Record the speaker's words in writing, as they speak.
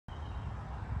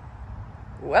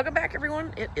Welcome back,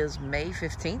 everyone. It is May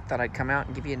 15th. Thought I'd come out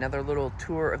and give you another little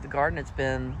tour of the garden. It's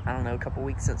been, I don't know, a couple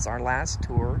weeks since our last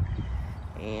tour.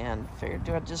 And figured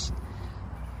I'd just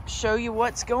show you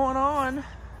what's going on,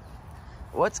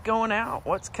 what's going out,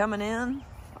 what's coming in,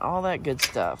 all that good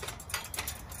stuff.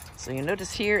 So you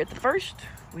notice here at the first,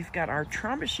 we've got our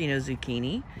Trombosino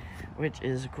zucchini, which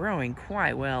is growing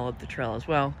quite well up the trellis.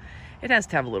 Well, it has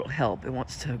to have a little help. It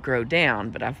wants to grow down,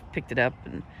 but I've picked it up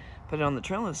and put it on the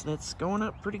trellis, and it's going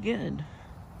up pretty good.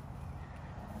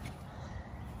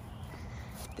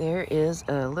 There is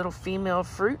a little female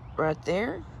fruit right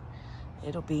there.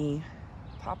 It'll be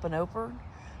popping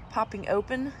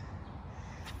open.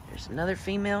 There's another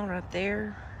female right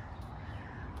there.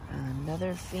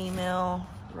 Another female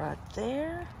right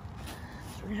there.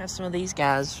 So we're gonna have some of these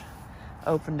guys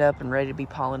opened up and ready to be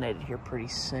pollinated here pretty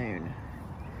soon.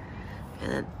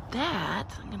 And then that,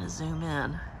 I'm gonna zoom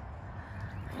in.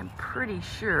 I'm pretty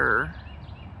sure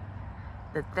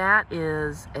that that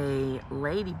is a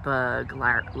ladybug.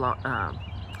 I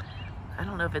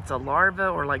don't know if it's a larva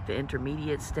or like the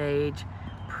intermediate stage.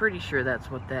 Pretty sure that's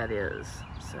what that is.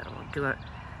 So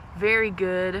very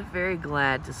good, very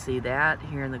glad to see that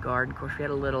here in the garden. Of course, we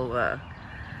had a little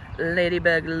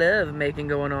ladybug love making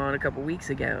going on a couple weeks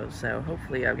ago. So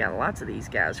hopefully I've got lots of these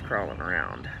guys crawling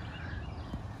around.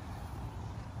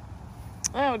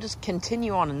 I'll just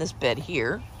continue on in this bed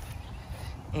here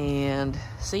and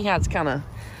see how it's kind of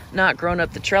not grown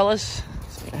up the trellis.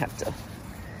 So I'm gonna have to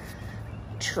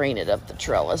train it up the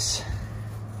trellis.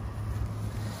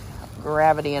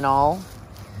 Gravity and all.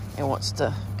 It wants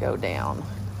to go down.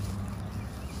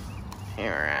 All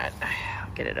right,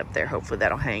 I'll get it up there. Hopefully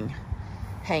that'll hang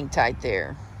tight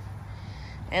there.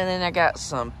 And then I got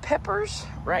some peppers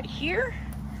right here.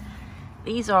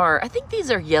 I think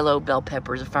these are yellow bell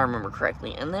peppers, if I remember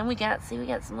correctly. And then we got some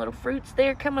little fruits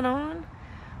there coming on.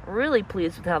 Really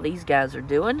pleased with how these guys are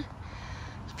doing.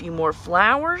 A few more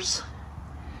flowers.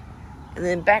 And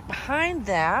then back behind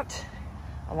that,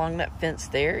 along that fence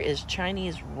there, is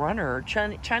Chinese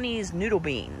noodle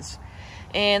beans.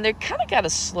 And they're kind of got a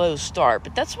slow start,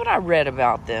 but that's what I read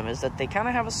about them, is that they kind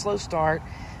of have a slow start,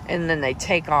 and then they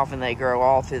take off and they grow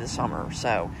all through the summer.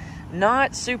 So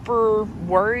not super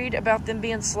worried about them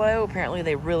being slow. Apparently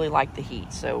they really like the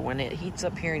heat. So when it heats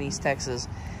up here in East Texas,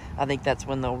 I think that's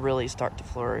when they'll really start to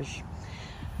flourish.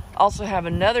 Also have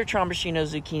another Trombosino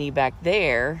zucchini back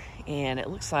there, and it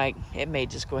looks like it may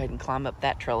just go ahead and climb up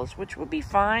that trellis, which would be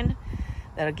fine.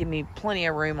 That'll give me plenty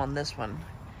of room on this one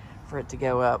for it to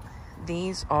go up.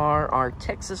 These are our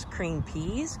Texas cream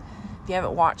peas. If you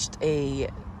haven't watched a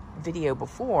video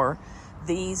before,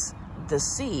 the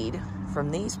seed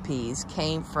from these peas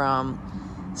came from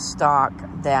stock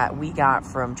that we got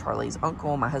from Charlie's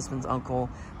uncle, my husband's uncle,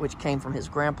 which came from his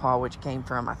grandpa, which came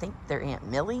from, I think, their Aunt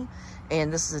Millie.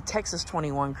 And this is a Texas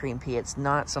 21 cream pea. It's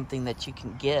not something that you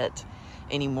can get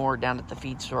anymore down at the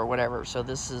feed store or whatever. So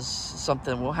this is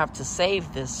something we'll have to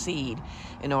save this seed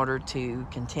in order to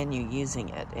continue using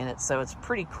it. And it's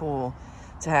pretty cool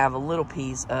to have a little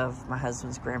piece of my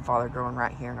husband's grandfather growing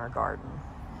right here in our garden.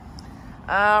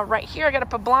 Right here, I got a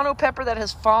poblano pepper that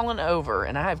has fallen over,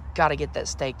 and I've got to get that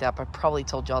staked up. I probably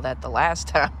told y'all that the last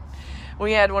time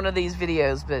we had one of these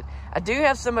videos, but I do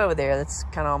have some over there. That's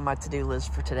kind of on my to-do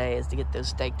list for today, is to get those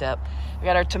staked up. We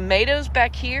got our tomatoes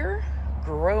back here,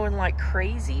 growing like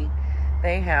crazy.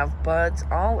 They have buds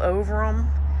all over them.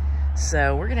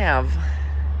 So we're gonna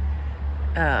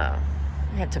have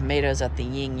tomatoes at the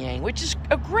yin yang, which is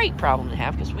a great problem to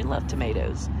have because we love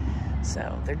tomatoes.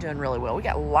 So they're doing really well. We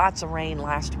got lots of rain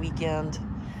last weekend.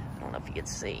 I don't know if you can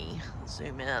see.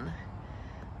 Zoom in.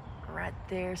 Right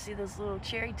there. See those little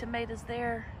cherry tomatoes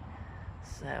there?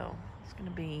 So it's going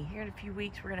to be, here in a few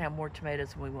weeks, we're going to have more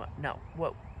tomatoes than we want.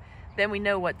 Then we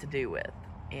know what to do with.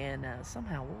 And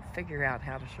somehow we'll figure out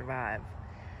how to survive.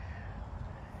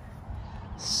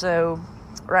 So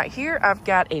right here, I've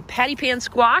got a patty pan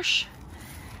squash.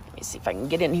 Let me see if I can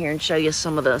get in here and show you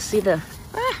some of the, see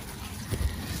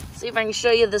if I can show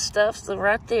you the stuff. So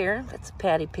right there, that's a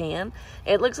patty pan.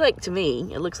 It looks like, to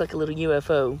me, it looks like a little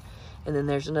UFO. And then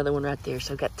there's another one right there.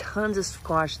 So I've got tons of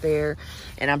squash there.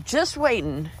 And I'm just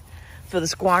waiting for the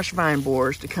squash vine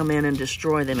borers to come in and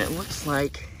destroy them. It looks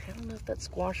like, I don't know if that's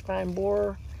squash vine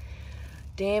borer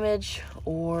damage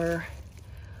or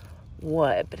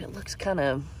what, but it looks kind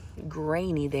of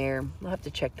grainy there. We'll have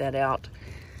to check that out.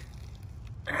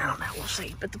 I don't know, we'll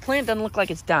see. But the plant doesn't look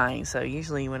like it's dying, so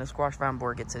usually when a squash vine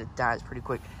borer gets it, it dies pretty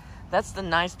quick. That's the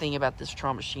nice thing about this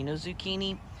Trombosino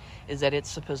zucchini, is that it's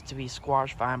supposed to be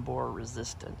squash vine borer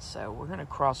resistant. So we're gonna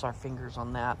cross our fingers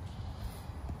on that.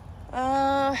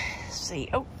 Let's see.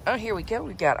 Oh, here we go.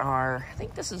 We got our, I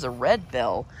think this is a red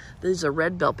bell. These are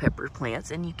red bell pepper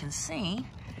plants, and you can see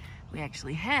we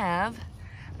actually have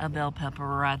a bell pepper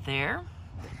right there.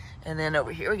 And then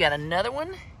over here we got another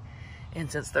one.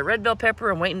 And since the red bell pepper,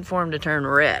 I'm waiting for them to turn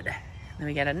red. Then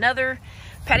we got another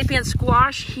patty pan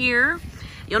squash here.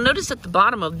 You'll notice at the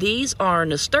bottom of these are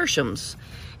nasturtiums.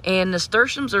 And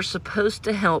nasturtiums are supposed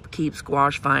to help keep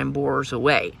squash vine borers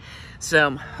away. So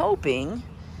I'm hoping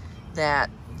that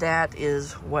that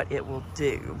is what it will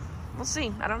do. We'll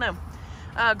see, I don't know.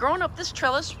 Growing up this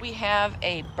trellis, we have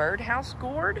a birdhouse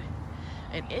gourd,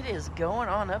 and it is going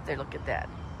on up there. Look at that.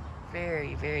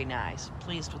 Very, very nice.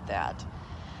 Pleased with that.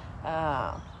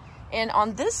 And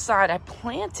on this side, I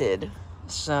planted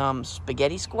some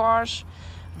spaghetti squash,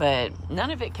 but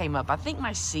none of it came up. I think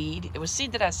my seed, it was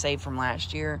seed that I saved from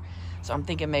last year, so I'm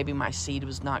thinking maybe my seed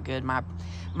was not good.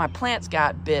 My plants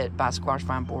got bit by squash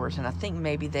vine borers, and I think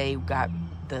maybe they got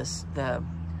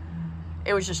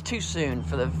it was just too soon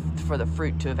for the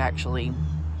fruit to have actually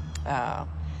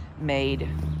made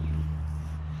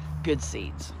good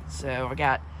seeds. So I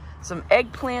got some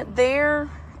eggplant there,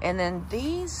 and then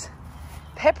these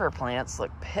pepper plants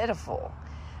look pitiful.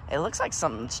 It looks like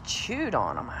something's chewed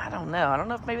on them. I don't know. I don't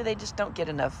know if maybe they just don't get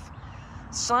enough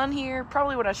sun here.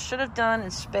 Probably what I should have done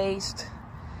is spaced,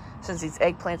 since these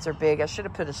eggplants are big, I should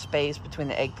have put a space between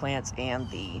the eggplants and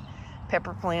the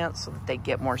pepper plants so that they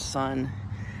get more sun.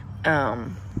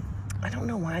 I don't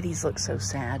know why these look so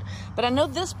sad, but I know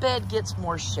this bed gets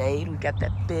more shade. We've got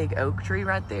that big oak tree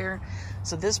right there.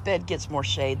 So this bed gets more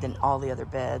shade than all the other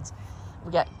beds.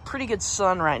 We got pretty good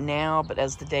sun right now, but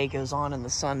as the day goes on and the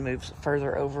sun moves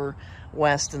further over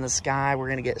west in the sky, we're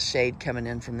gonna get shade coming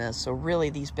in from this. So really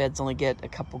these beds only get a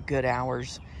couple good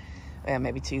hours,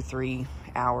 maybe 2-3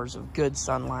 hours of good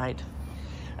sunlight.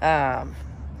 That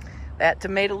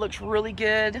tomato looks really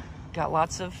good. Got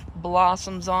lots of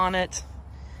blossoms on it.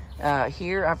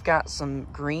 Here I've got some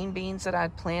green beans that I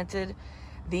planted.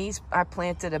 These I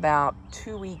planted about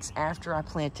 2 weeks after I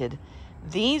planted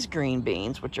these green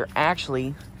beans, which are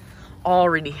actually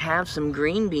already have some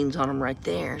green beans on them right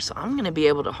there. So I'm gonna be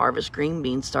able to harvest green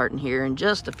beans starting here in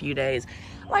just a few days.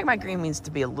 I like my green beans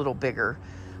to be a little bigger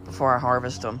before I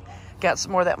harvest them. Got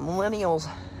some more of that millennials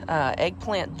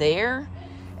eggplant there.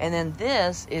 And then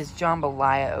this is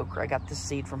jambalaya okra. I got this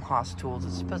seed from Haas Tools.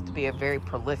 It's supposed to be a very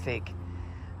prolific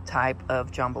type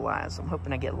of jambalaya. So I'm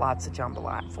hoping I get lots of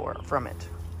jambalaya from it.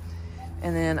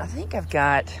 And then I think I've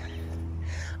got,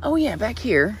 oh yeah, back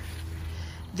here.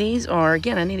 These are,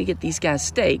 again, I need to get these guys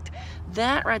staked.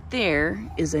 That right there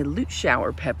is a lute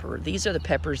shower pepper. These are the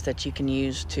peppers that you can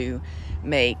use to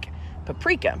make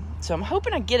paprika. So I'm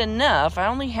hoping I get enough. I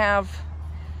only have,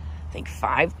 I think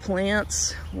 5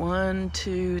 plants. 1,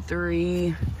 2,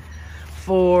 3,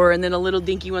 4, and then a little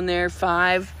dinky one there.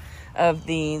 5 of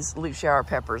these lute shower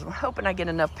peppers. I'm hoping I get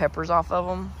enough peppers off of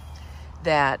them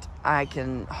that I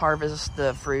can harvest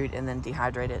the fruit and then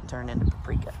dehydrate it and turn it into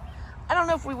paprika. I don't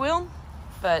know if we will,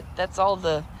 but that's all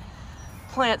the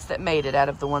plants that made it out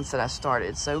of the ones that I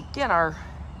started. So again, our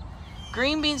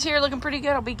green beans here looking pretty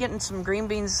good. I'll be getting some green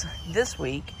beans this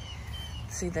week.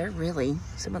 See, they're really,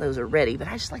 some of those are ready, but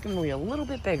I just like them to be a little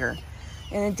bit bigger.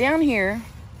 And then down here,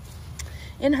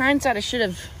 in hindsight, I should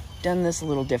have done this a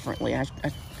little differently. I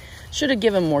should have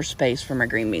given more space for my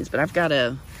green beans, but I've got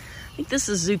I think this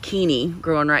is zucchini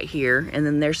growing right here, and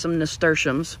then there's some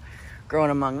nasturtiums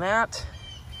growing among that.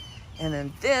 And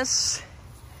then this,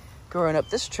 growing up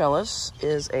this trellis,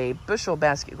 is a bushel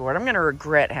basket gourd. I'm gonna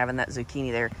regret having that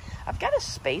zucchini there. I've got a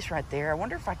space right there. I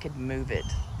wonder if I could move it,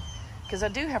 because I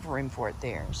do have room for it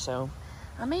there. So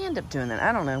I may end up doing that.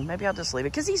 I don't know. Maybe I'll just leave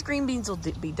it, because these green beans will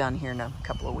be done here in a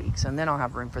couple of weeks, and then I'll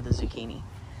have room for the zucchini.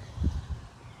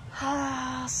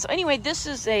 So anyway, this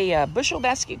is a bushel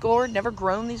basket gourd. Never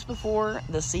grown these before.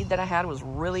 The seed that I had was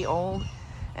really old,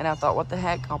 and I thought, what the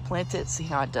heck, I'll plant it, see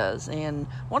how it does. And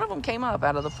one of them came up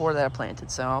out of the 4 that I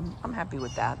planted, so I'm happy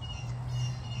with that.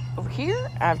 Over here,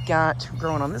 I've got,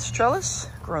 growing on this trellis,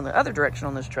 growing the other direction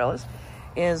on this trellis,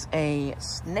 is a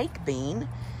snake bean.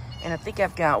 And I think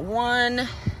I've got 1,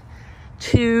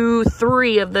 2,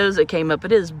 3 of those that came up.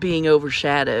 It is being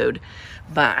overshadowed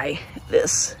by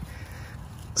this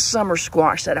summer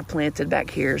squash that I planted back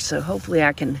here. So hopefully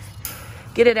I can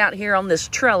get it out here on this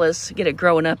trellis, get it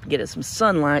growing up, and get it some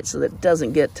sunlight so that it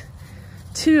doesn't get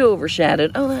too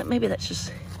overshadowed. Oh, maybe that's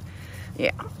just,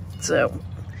 yeah. So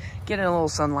getting a little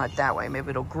sunlight that way, maybe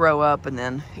it'll grow up and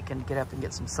then it can get up and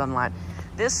get some sunlight.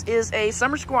 This is a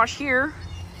summer squash here,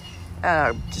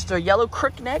 just a yellow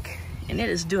crookneck, and it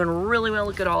is doing really well.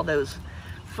 Look at all those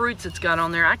fruits it's got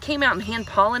on there. I came out and hand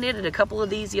pollinated a couple of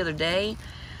these the other day,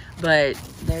 But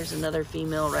there's another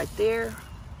female right there.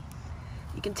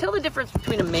 You can tell the difference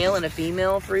between a male and a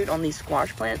female fruit on these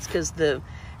squash plants because the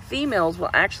females will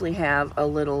actually have a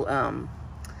little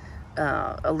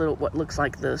what looks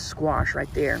like the squash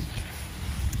right there.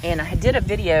 And I did a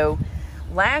video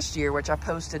last year, which I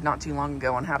posted not too long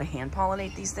ago, on how to hand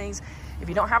pollinate these things. If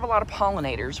you don't have a lot of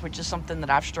pollinators, which is something that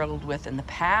I've struggled with in the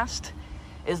past,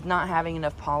 is not having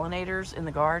enough pollinators in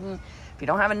the garden. If you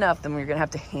don't have enough, then we're gonna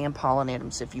have to hand pollinate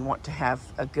them so if you want to have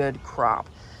a good crop.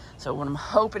 So what I'm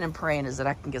hoping and praying is that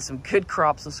I can get some good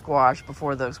crops of squash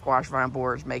before the squash vine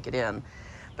borers make it in.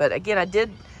 But again, I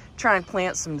did try and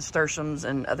plant some nasturtiums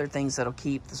and other things that'll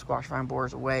keep the squash vine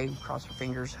borers away. Cross your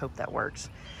fingers, hope that works.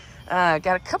 Got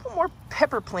a couple more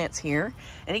pepper plants here.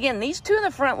 And again, these two in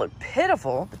the front look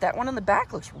pitiful, but that one in the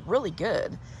back looks really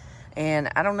good. And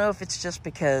I don't know if it's just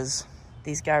because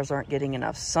these guys aren't getting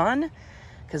enough sun,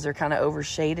 because they're kind of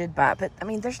overshaded by, but I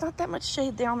mean, there's not that much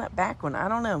shade there on that back one. I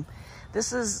don't know.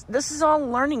 This is all a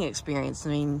learning experience. I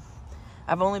mean,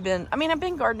 I've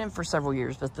been gardening for several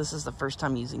years, but this is the first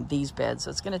time using these beds. So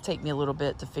it's going to take me a little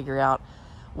bit to figure out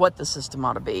what the system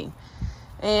ought to be.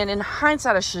 And in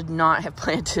hindsight, I should not have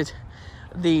planted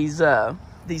these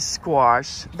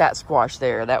squash, that squash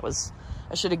there.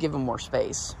 I should have given more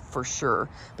space for sure.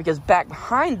 Because back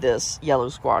behind this yellow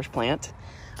squash plant,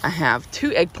 I have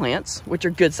 2 eggplants, which are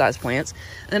good sized plants.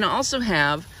 And then I also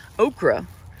have okra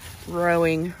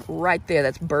growing right there.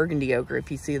 That's burgundy okra. If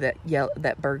you see that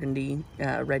that burgundy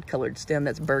red colored stem,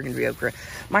 that's burgundy okra.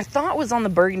 My thought was on the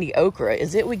burgundy okra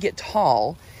is it would get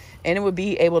tall and it would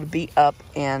be able to be up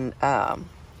and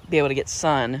be able to get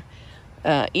sun,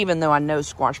 even though I know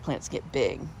squash plants get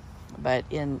big. But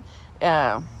in,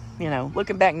 you know,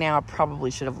 looking back now, I probably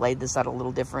should have laid this out a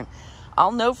little different.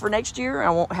 I'll know for next year I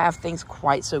won't have things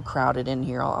quite so crowded in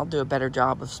here. I'll do a better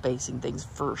job of spacing things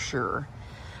for sure.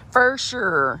 For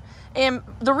sure. And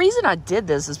the reason I did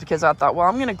this is because I thought, well,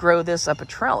 I'm going to grow this up a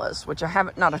trellis, which I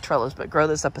haven't, not a trellis, but grow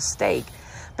this up a stake.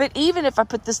 But even if I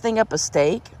put this thing up a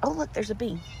stake, oh, look, there's a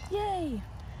bee. Yay.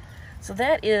 So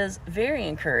that is very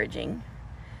encouraging.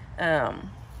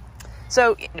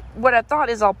 So what I thought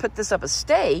is I'll put this up a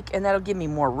stake and that'll give me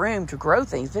more room to grow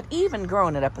things. But even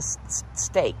growing it up a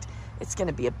staked, it's going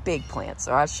to be a big plant.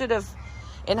 So I should have,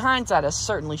 in hindsight, I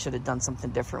certainly should have done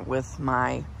something different with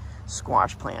my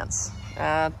squash plants.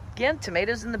 Again,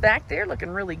 tomatoes in the back there looking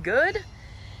really good.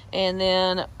 And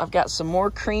then I've got some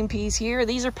more cream peas here.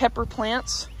 These are pepper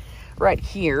plants right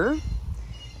here.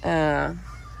 And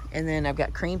then I've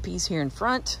got cream peas here in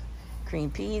front.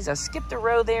 Cream peas. I skipped a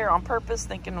row there on purpose,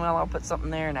 thinking, well, I'll put something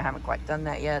there, and I haven't quite done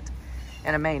that yet.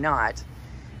 And I may not.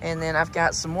 And then I've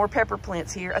got some more pepper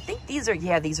plants here. I think these are,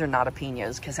 yeah, these are not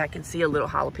jalapenos, because I can see a little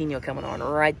jalapeno coming on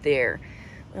right there.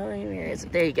 Oh, where is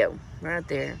it? There you go. Right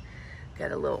there.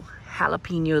 Got a little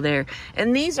jalapeno there.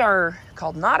 And these are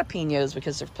called not jalapenos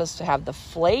because they're supposed to have the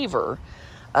flavor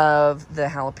of the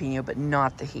jalapeno, but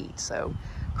not the heat. So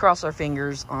cross our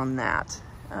fingers on that.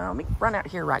 Let me run out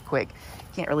here right quick.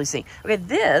 Can't really see. Okay,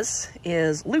 this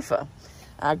is loofah.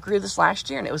 I grew this last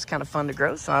year and it was kind of fun to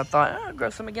grow, so I thought, oh, I'll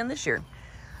grow some again this year.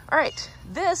 All right,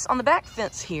 this on the back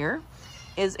fence here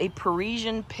is a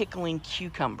Parisian pickling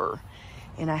cucumber.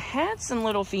 And I had some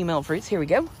little female fruits. Here we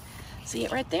go. See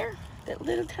it right there? That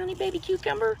little tiny baby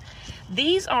cucumber.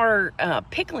 These are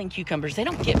pickling cucumbers. They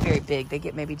don't get very big. They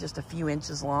get maybe just a few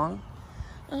inches long.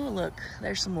 Oh, look,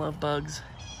 there's some love bugs.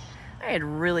 I had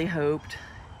really hoped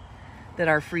that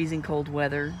our freezing cold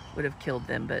weather would have killed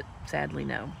them, but sadly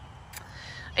no.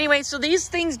 Anyway, so these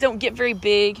things don't get very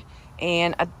big,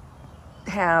 and I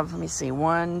have, let me see,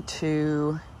 1,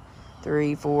 2,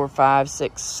 3, 4, 5,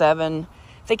 6, 7.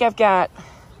 I think I've got,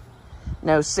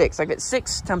 no, 6. I got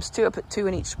 6 times 2. I put 2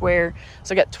 in each square.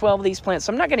 So I got 12 of these plants.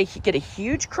 So I'm not going to get a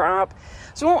huge crop.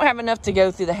 So I won't have enough to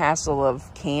go through the hassle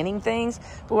of canning things.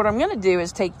 But what I'm going to do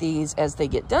is take these as they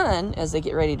get done, as they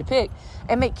get ready to pick,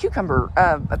 and make cucumber,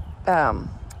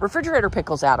 refrigerator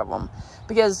pickles out of them.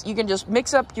 Because you can just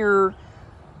mix up your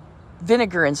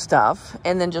vinegar and stuff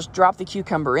and then just drop the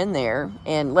cucumber in there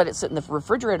and let it sit in the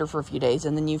refrigerator for a few days,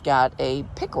 and then you've got a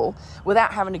pickle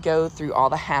without having to go through all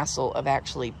the hassle of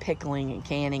actually pickling and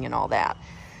canning and all that.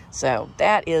 So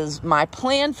that is my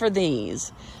plan for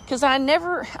these, because I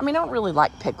don't really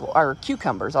like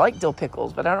cucumbers. I like dill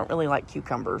pickles, but I don't really like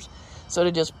cucumbers. So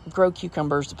to just grow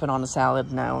cucumbers to put on a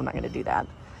salad, no, I'm not going to do that.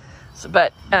 So,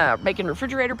 but making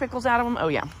refrigerator pickles out of them, oh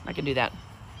yeah, I can do that.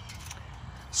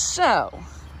 So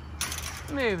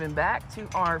moving back to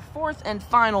our fourth and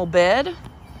final bed.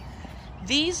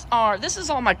 This is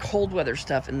all my cold weather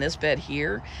stuff in this bed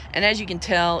here. And as you can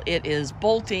tell, it is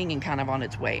bolting and kind of on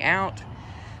its way out.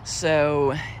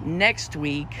 So next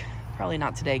week, probably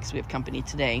not today because we have company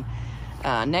today.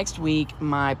 Next week,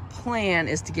 my plan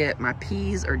is to get my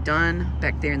peas are done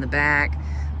back there in the back,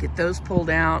 get those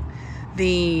pulled out.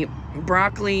 The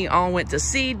broccoli all went to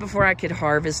seed before I could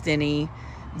harvest any.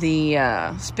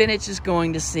 The spinach is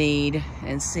going to seed.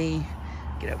 And see,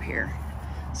 get over here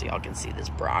so y'all can see this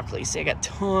broccoli. See, I got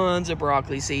tons of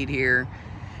broccoli seed here.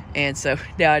 And so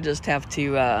now I just have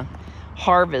to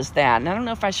harvest that. And I don't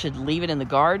know if I should leave it in the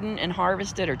garden and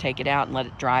harvest it or take it out and let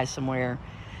it dry somewhere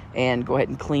and go ahead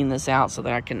and clean this out so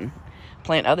that I can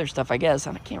plant other stuff, I guess.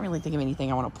 I can't really think of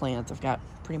anything I want to plant. I've got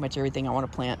pretty much everything I want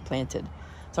to plant planted.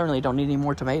 So I really don't need any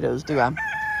more tomatoes, do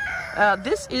I?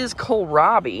 This is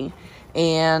kohlrabi,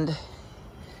 and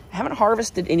I haven't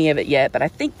harvested any of it yet, but I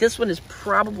think this one is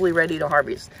probably ready to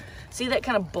harvest. See that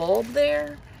kind of bulb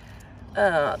there?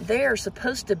 They're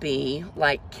supposed to be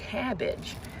like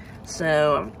cabbage.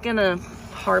 So I'm gonna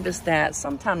harvest that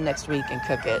sometime next week and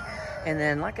cook it. And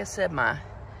then, like I said, my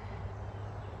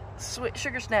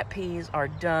sugar snap peas are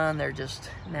done. They're just,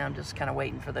 now I'm just kind of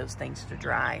waiting for those things to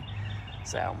dry.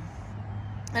 So,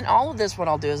 and all of this, what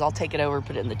I'll do is I'll take it over,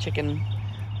 put it in the chicken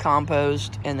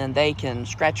compost, and then they can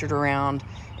scratch it around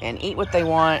and eat what they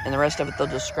want, and the rest of it they'll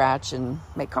just scratch and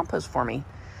make compost for me.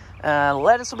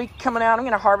 Lettuce will be coming out. I'm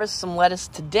going to harvest some lettuce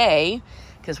today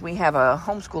because we have a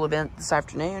homeschool event this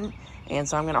afternoon, and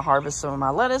so I'm going to harvest some of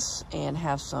my lettuce and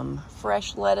have some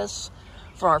fresh lettuce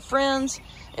for our friends.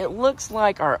 It looks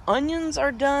like our onions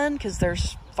are done because they're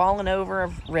falling over.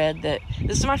 I've read that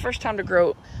this is my first time to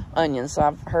grow onions, so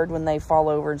I've heard when they fall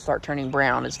over and start turning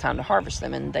brown, it's time to harvest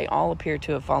them, and they all appear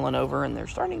to have fallen over and they're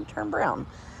starting to turn brown.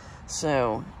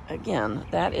 So again,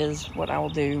 that is what I will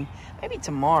do maybe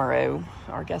tomorrow.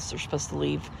 Our guests are supposed to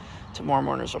leave tomorrow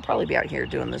morning, so I'll probably be out here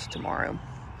doing this tomorrow.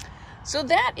 So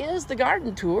that is the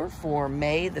garden tour for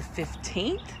May the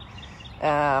 15th.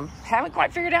 Haven't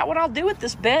quite figured out what I'll do with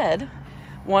this bed.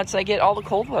 Once I get all the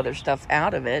cold weather stuff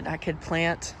out of it, I could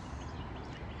plant,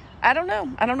 I don't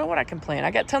know. I don't know what I can plant.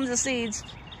 I got tons of seeds.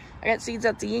 I got seeds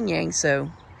out the yin yang,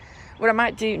 so what I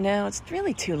might do now, it's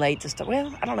really too late to start.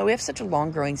 Well, I don't know. We have such a long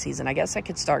growing season. I guess I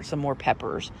could start some more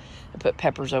peppers and put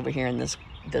peppers over here in this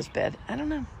bed. I don't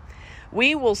know.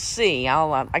 We will see.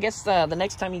 I guess the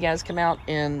next time you guys come out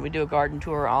and we do a garden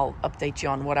tour, I'll update you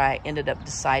on what I ended up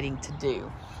deciding to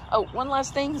do. Oh, one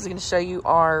last thing is going to show you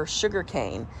our sugar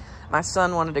cane. My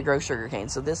son wanted to grow sugar cane,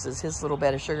 so this is his little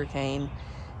bed of sugar cane,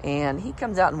 and he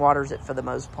comes out and waters it for the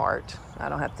most part. I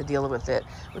don't have to deal with it.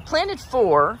 We planted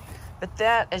 4, but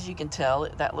that, as you can tell,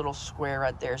 that little square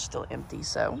right there is still empty.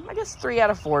 So I guess 3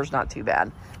 out of 4 is not too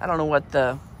bad. I don't know what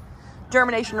the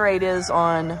germination rate is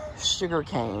on sugar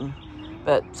cane,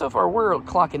 but so far we're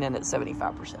clocking in at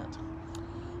 75%.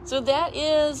 So that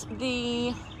is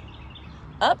the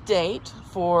update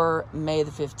for May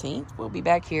the 15th. We'll be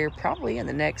back here probably in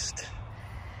the next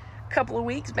couple of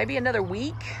weeks, maybe another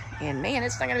week. And man,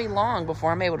 it's not going to be long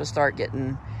before I'm able to start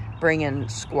bringing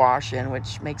squash in,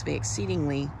 which makes me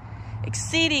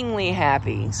exceedingly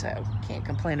happy. So can't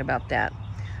complain about that.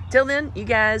 Till then, you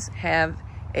guys have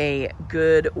a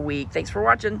good week. Thanks for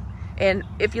watching. And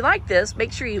if you like this,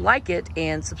 make sure you like it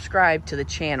and subscribe to the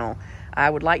channel. I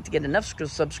would like to get enough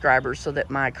subscribers so that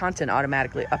my content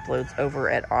automatically uploads over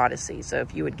at Odyssey. So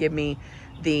if you would do me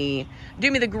the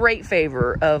great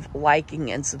favor of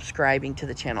liking and subscribing to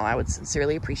the channel, I would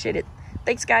sincerely appreciate it.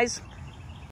 Thanks, guys.